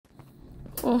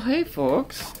Well, hey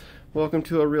folks, welcome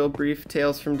to a real brief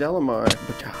Tales from Delamar.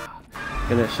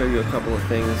 Gonna show you a couple of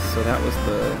things. So that was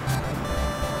the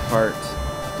heart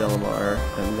Delamar,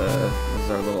 and this is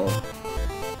our little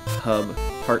hub,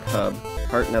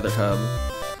 heart nether hub,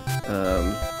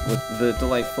 with the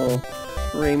delightful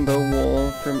rainbow wool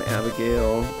from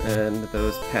Abigail, and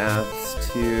those paths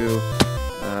to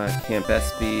Camp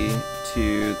Espy,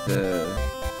 to the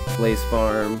Blaze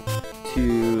Farm,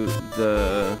 to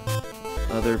the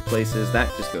other places. That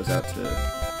just goes out to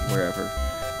wherever.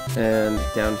 And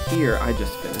down here, I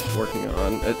just finished working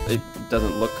on, it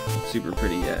doesn't look super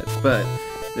pretty yet, but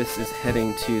this is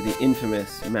heading to the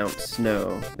infamous Mount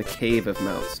Snow, the cave of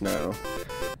Mount Snow.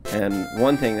 And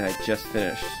one thing that I just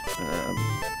finished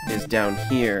is down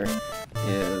here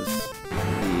is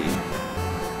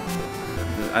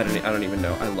I don't even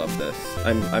know. I love this.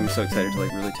 I'm so excited to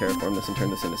like really terraform this and turn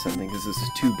this into something, because this is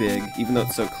too big. Even though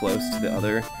it's so close to the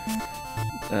other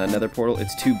nether portal,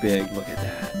 it's too big. Look at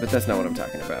that. But that's not what I'm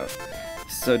talking about.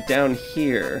 So down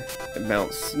here at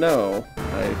Mount Snow,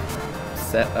 I've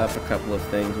set up a couple of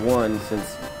things. One,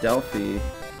 since Delphi,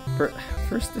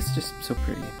 first, this is just so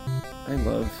pretty. I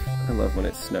love when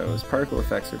it snows. Particle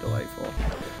effects are delightful.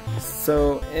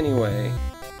 So anyway,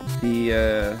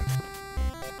 the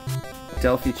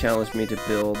Delphi challenged me to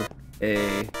build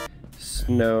a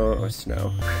slime, this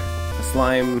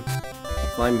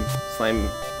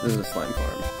is a slime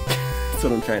farm. That's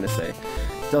what I'm trying to say.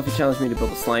 Delphi challenged me to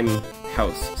build a slime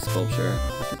house sculpture.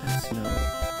 Look at that snow.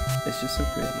 It's just so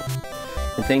pretty.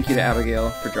 And thank you to Abigail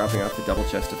for dropping off the double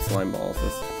chest of slime balls.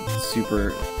 That's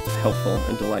super helpful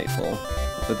and delightful.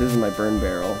 So this is my burn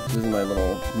barrel. This is my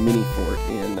little mini fort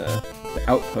in the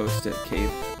outpost at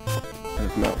Cave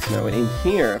of Mount Snow. And in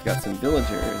here, I've got some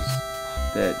villagers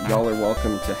that y'all are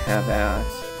welcome to have at.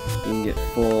 You can get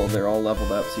full, they're all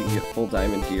leveled up, so you can get full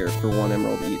diamond gear for 1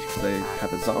 emerald each, because I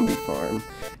have a zombie farm.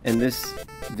 And this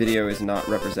video is not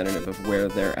representative of where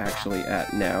they're actually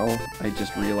at now. I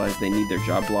just realized they need their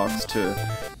job blocks to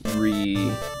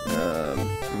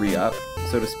re-up,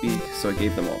 so to speak, so I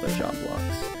gave them all their job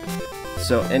blocks.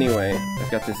 So anyway, I've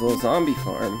got this little zombie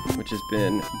farm, which has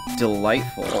been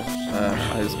delightful.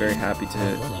 I was very happy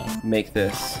to make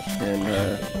this and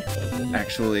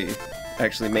actually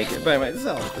make it by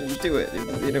myself and do it,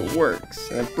 and it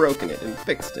works. And I've broken it and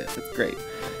fixed it. It's great.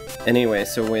 Anyway,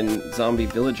 so when zombie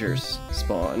villagers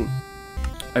spawn,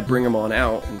 I bring them on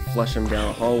out and flush them down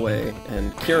a hallway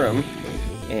and cure them,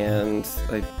 and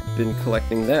I've been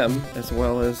collecting them as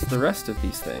well as the rest of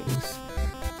these things.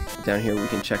 Down here we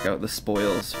can check out the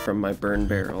spoils from my burn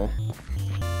barrel.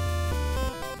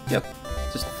 Yep,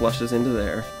 just flushes into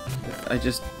there. I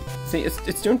just, see,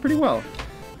 it's doing pretty well.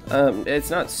 It's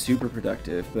not super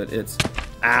productive, but it's,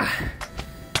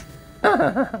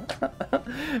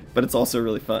 but it's also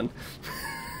really fun.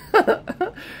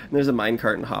 There's a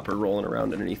minecart and hopper rolling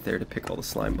around underneath there to pick all the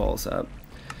slime balls up.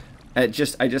 I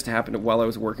just happened to, while I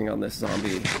was working on this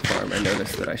zombie farm, I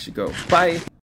noticed that I should go, bye!